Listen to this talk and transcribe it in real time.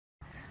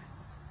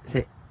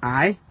Say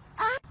I.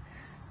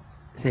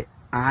 Say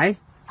I.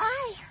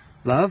 I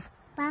Love.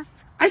 love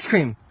Ice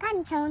cream.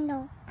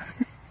 Gonzono.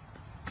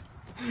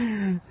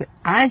 Say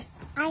I.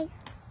 I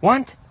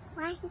Want.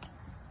 want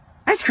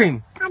Ice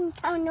cream.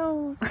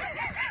 Gonzono.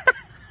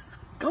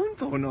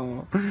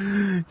 Gonzono.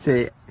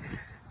 Say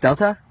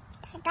Delta.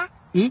 Dada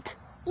Eat.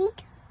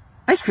 eat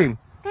Ice cream.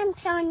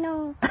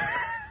 Gonzono.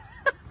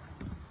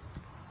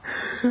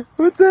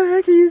 What the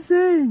heck are you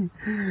saying?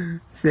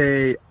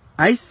 Say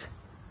ice.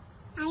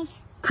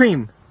 Ice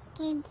Cream.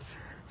 cream.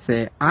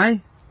 Say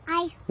I.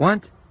 I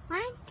Want.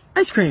 want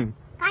Ice cream.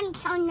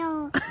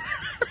 Gonzono.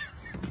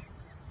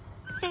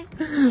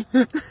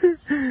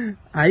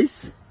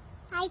 Ice.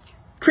 Ice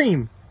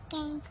Cream.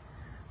 cream.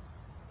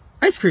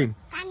 Ice cream.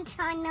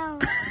 Gonzono.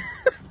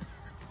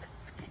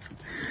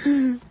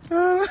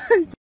 Oh,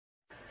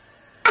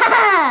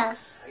 Ah!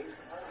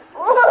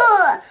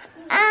 Oh!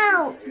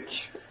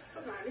 Ouch!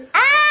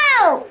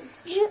 Ouch!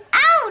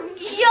 Ouch,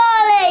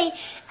 Charlie!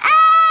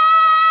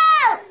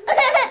 Ow!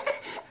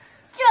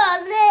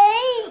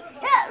 Charlie!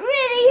 That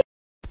really...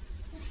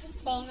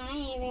 Say hi,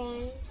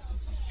 everyone.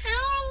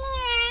 Hi,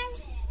 everyone.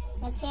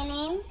 What's your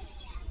name?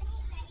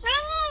 My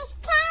name is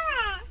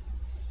Kara.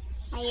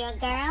 Are you a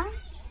girl?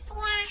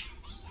 Yeah.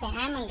 Say,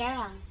 I'm a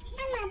girl.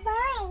 I'm a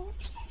boy.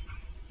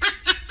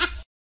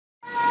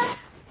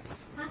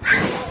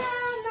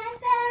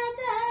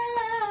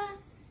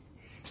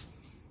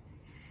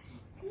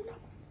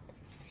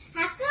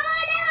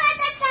 Hakuna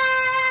Matata!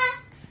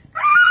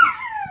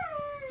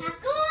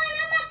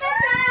 Hakuna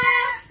Matata!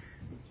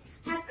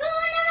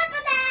 Hakuna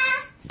Matata!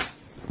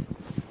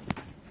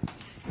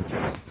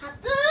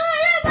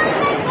 Hakuna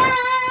Matata!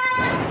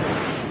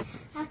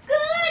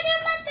 Hakuna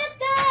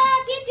Matata!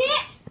 Kitty!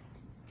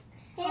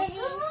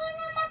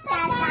 Hakuna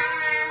Matata!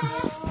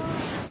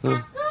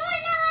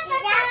 Hakuna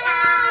Matata!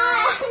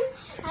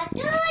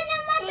 Hakuna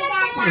Matata!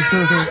 Hakuna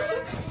Matata!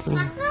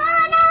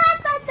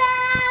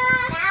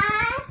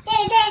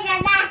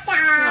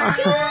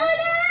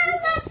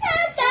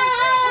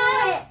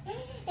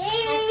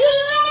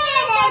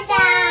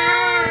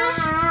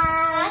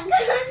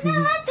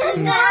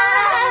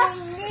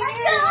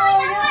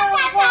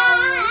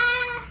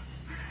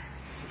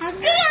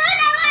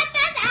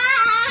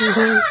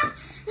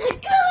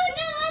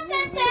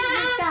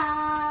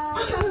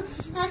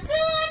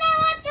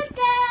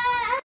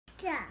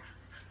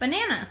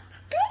 Banana.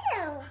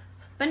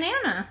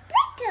 Banana.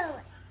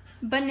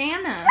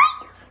 Banana.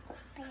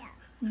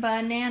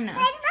 Banana.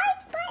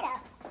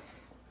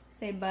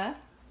 Say ba.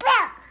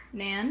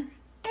 Nan.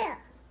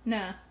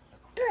 Na.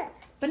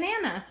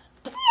 Banana.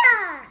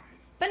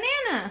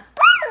 Banana.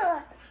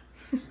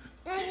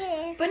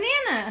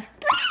 Banana.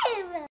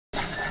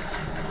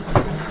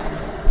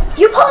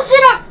 You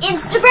posted on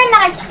Instagram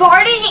that I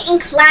farted in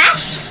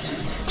class?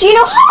 Do you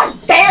know how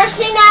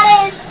embarrassing that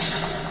is?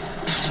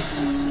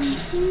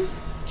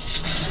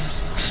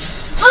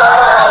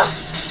 Ugh!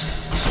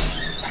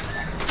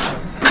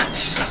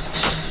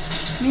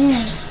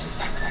 Man,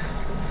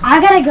 I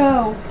gotta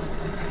go.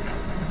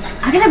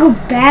 I gotta go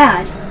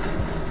bad.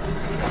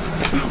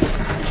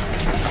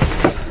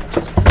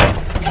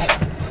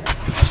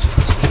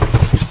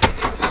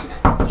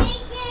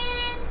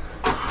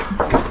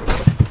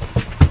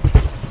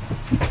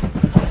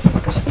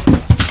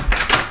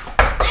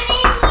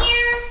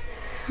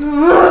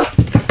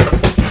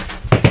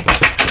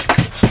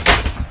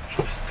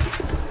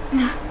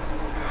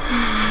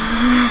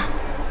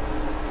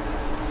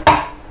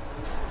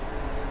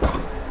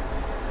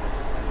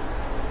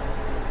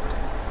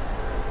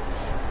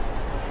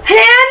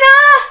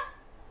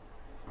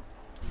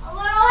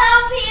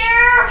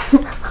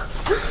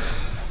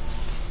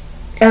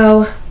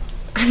 Oh,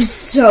 I'm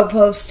so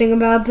posting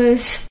about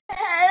this.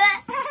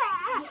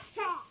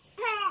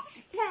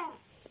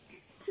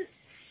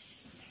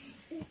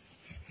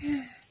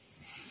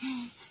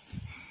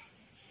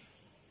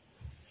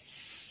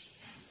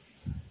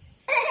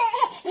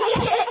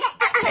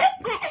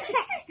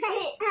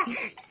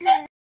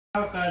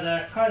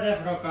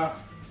 Kadefroka.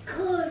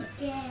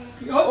 Kurde.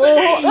 Oh,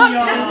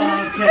 ja,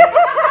 okej.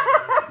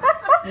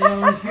 Ja,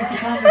 men mycket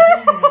samma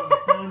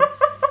film.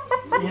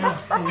 Ja,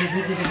 vi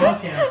sitter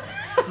tillbaka.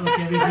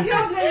 Okej, vi sitter.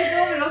 Jag blev lite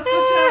överraskad.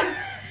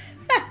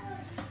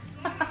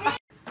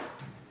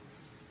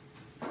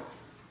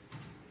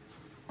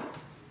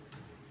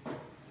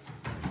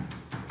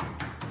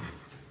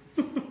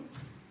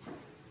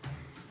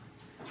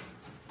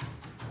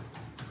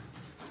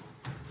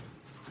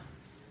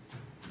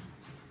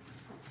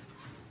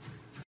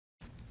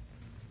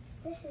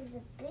 This is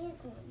a big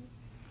one.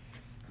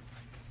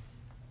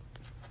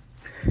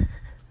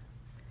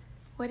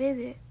 What is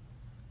it?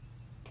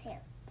 Pear.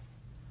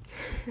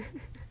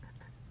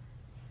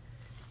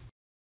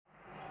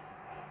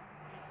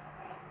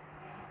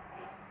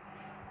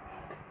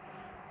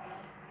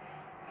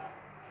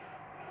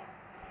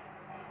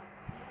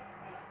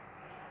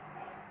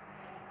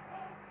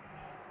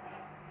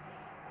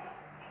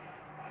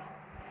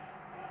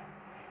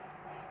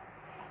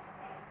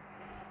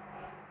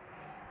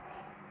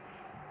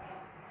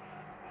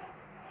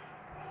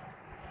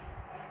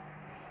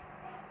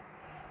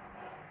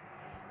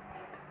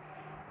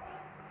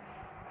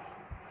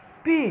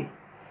 B.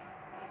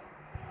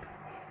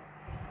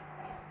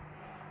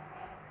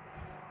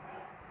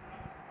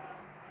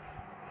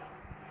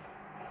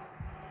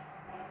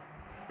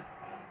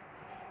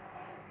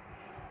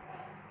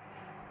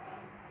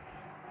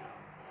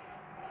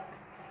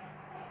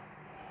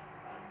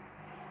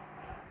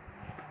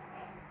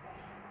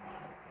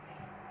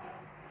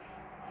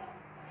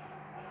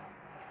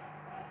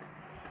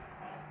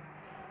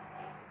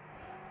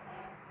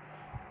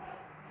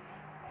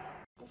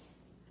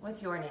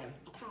 What's your name?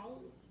 Tate.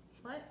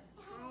 What?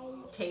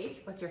 Tate.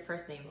 Tate? What's your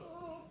first name?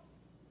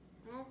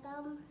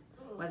 Malcolm.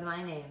 What's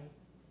my name?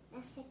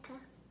 Jessica.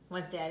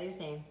 What's Daddy's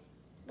name?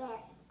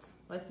 Bet.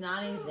 What's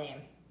Nani's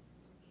name?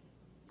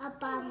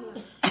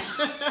 Obama.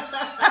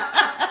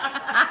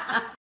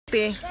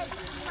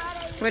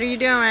 What are you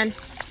doing?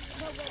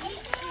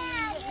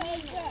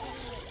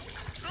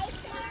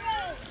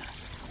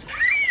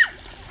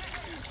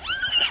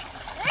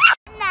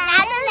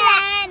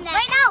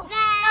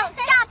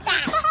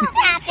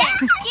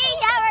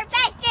 She's our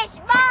bestest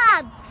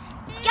mom.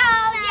 Go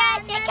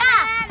Jessica.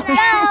 Go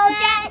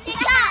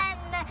Jessica.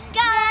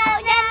 Go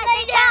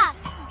Jessica.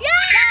 Go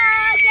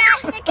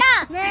Jessica.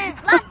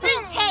 Love you,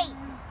 Tate.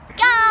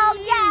 Go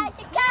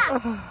Jessica.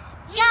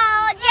 Go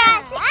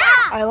Jessica.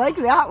 I like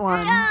that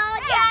one. Go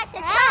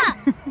Jessica.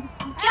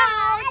 Go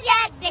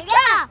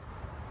Jessica.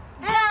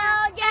 Go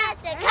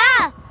Jessica.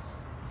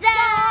 Go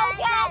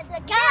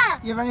Jessica.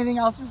 You have anything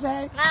else to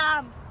say?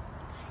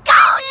 Go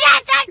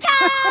Jessica!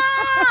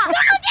 Go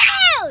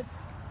down!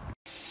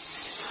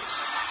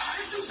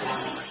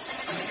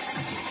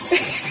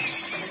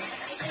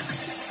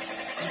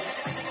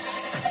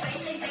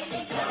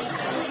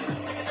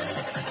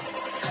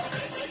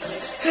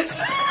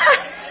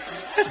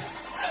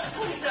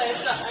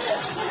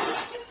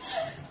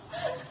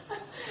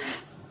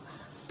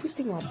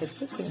 Pusing lapit,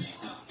 pusing.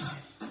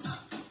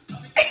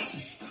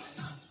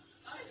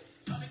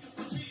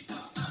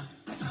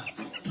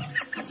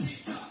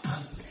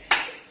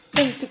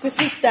 Tu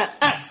cosita.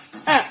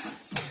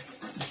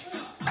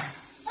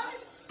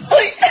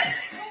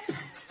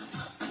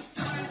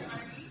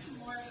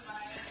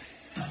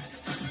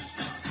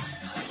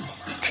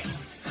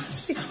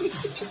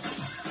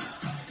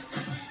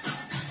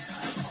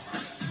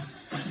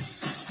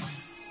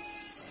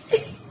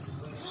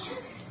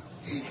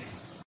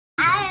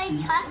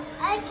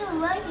 I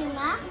can work it,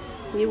 Ma.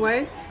 You what?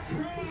 I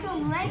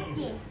can work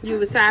it. You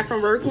was tired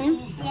from working?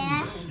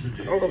 Yeah.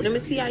 Oh, let me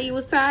see how you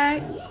was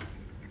tired.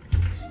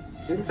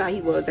 This is how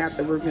he was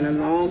after working a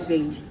long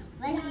day.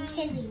 What's the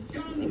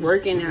TV?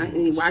 Working out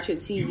and he watching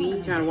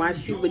TV, trying to watch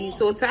TV, but he's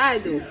so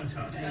tired though.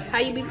 How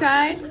you be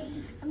tired?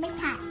 I'm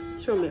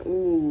tired. Show me.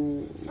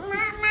 Ooh.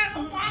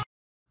 Mama.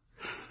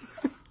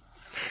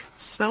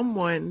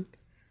 Someone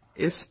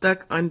is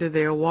stuck under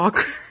their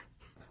walker.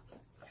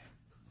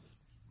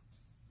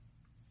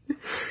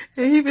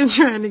 And he been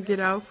trying to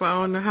get out for I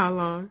don't know how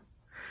long.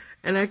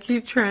 And I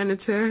keep trying to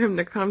tell him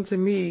to come to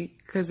me,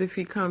 because if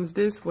he comes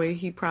this way,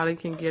 he probably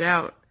can get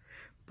out.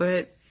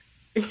 But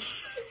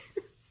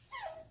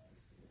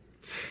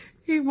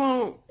he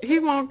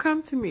won't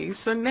come to me.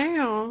 So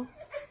now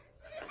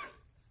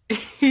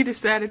he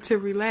decided to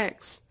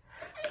relax.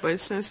 But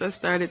since I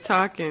started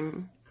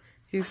talking,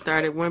 he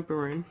started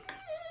whimpering.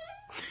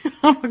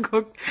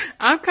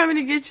 I'm coming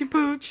to get you,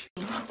 Pooch.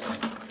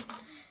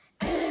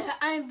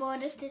 I'm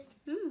bored of this.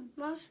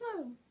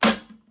 Mushroom.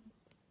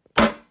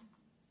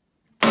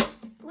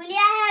 Will you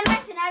have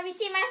Max and I will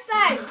see my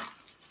phone?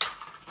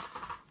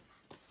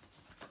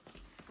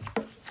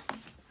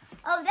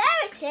 Oh, there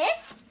it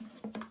is.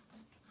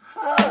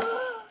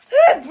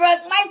 Who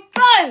broke my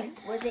phone?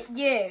 Was it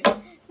you?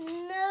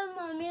 No,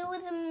 Mommy, it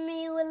wasn't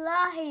me,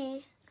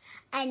 wallahi.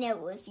 I know it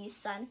was you,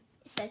 son.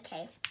 It's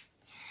okay.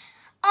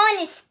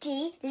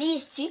 Honesty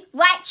leads to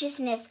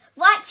righteousness.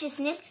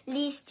 Righteousness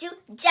leads to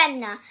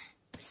Jannah.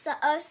 So,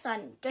 oh,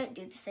 son, don't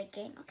do this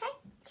again, okay?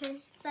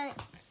 Okay,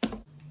 thanks.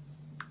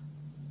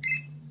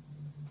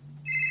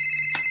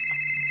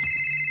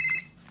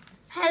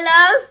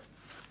 Hello?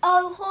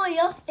 Oh,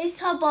 Hoya, it's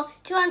Hubba.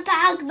 Do you want to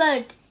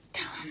Ahmed?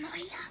 Tell her I'm not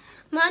here.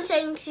 Mom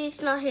saying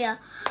she's not here.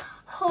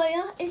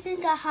 Hoya,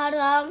 isn't that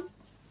haram?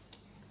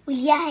 Well,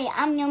 yeah,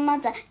 I'm your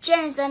mother.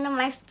 Jannah's under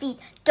my feet.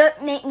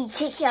 Don't make me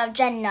kick you out of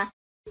Jannah.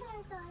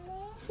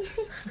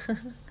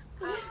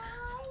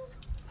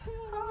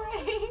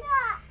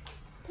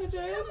 Come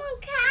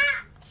on,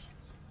 cat.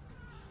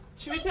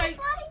 Should we take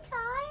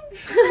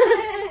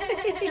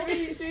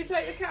should we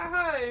take the cat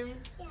home?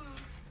 Yeah.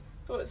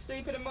 What,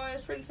 sleep in a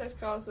Maya's princess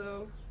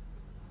castle?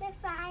 No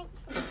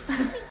thanks.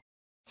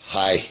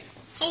 Hi.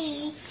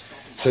 Hey.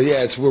 So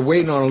yeah, we're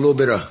waiting on a little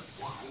bit of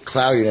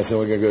cloudiness and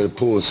we're going to go to the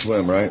pool and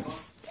swim, right?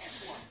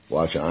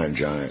 Watch Iron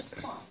Giant.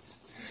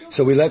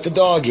 So we let the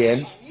dog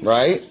in,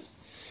 right?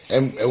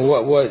 And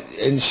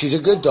and she's a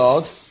good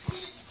dog.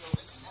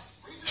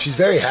 She's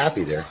very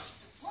happy there.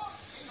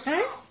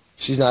 Huh?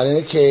 She's not in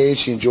a cage.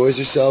 She enjoys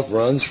herself,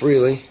 runs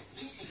freely.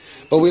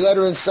 But we let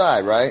her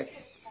inside, right?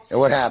 And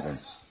what happened?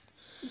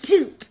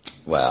 Poop.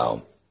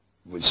 Well,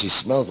 she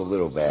smells a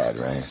little bad,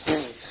 right?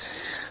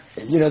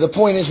 you know, the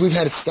point is we've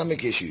had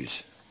stomach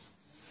issues.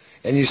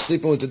 And you're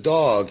sleeping with the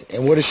dog,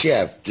 and what does she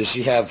have? Does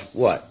she have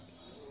what?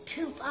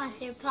 Poop on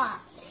her paws.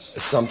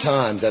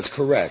 Sometimes, that's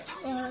correct.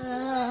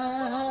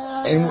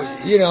 And,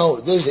 you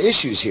know, there's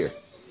issues here.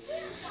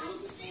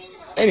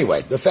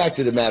 Anyway, the fact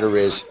of the matter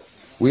is,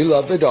 we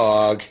love the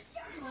dog,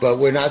 but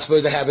we're not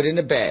supposed to have it in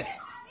the bed.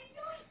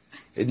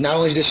 Not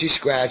only does she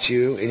scratch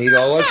you and eat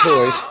all our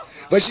toys,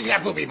 but she's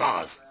got poopy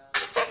paws.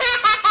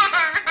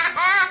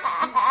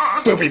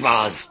 Poopy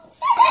paws.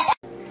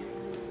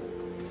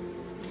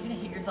 You're gonna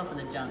hit yourself in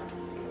the junk.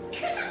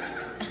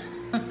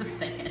 I'm just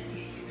saying.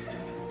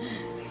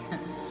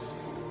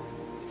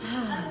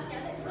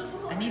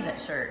 I need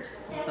that shirt.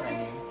 That's what I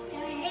need.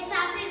 It's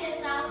happened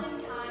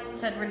 1,000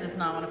 times. Edward does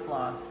not want to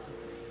floss.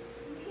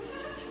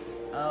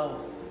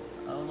 Oh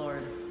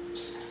Lord.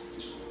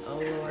 Oh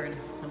Lord.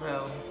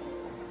 Hello.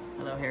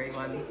 Hello, hairy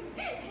one.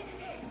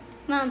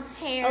 Mom,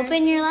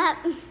 open your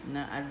lap.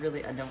 No, I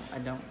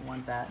don't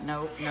want that.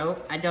 No,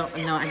 I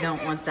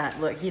don't want that.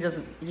 Look, he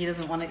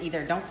doesn't want it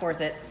either. Don't force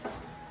it.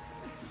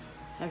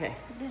 Okay.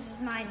 This is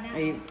mine now. Are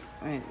you,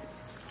 all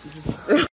right.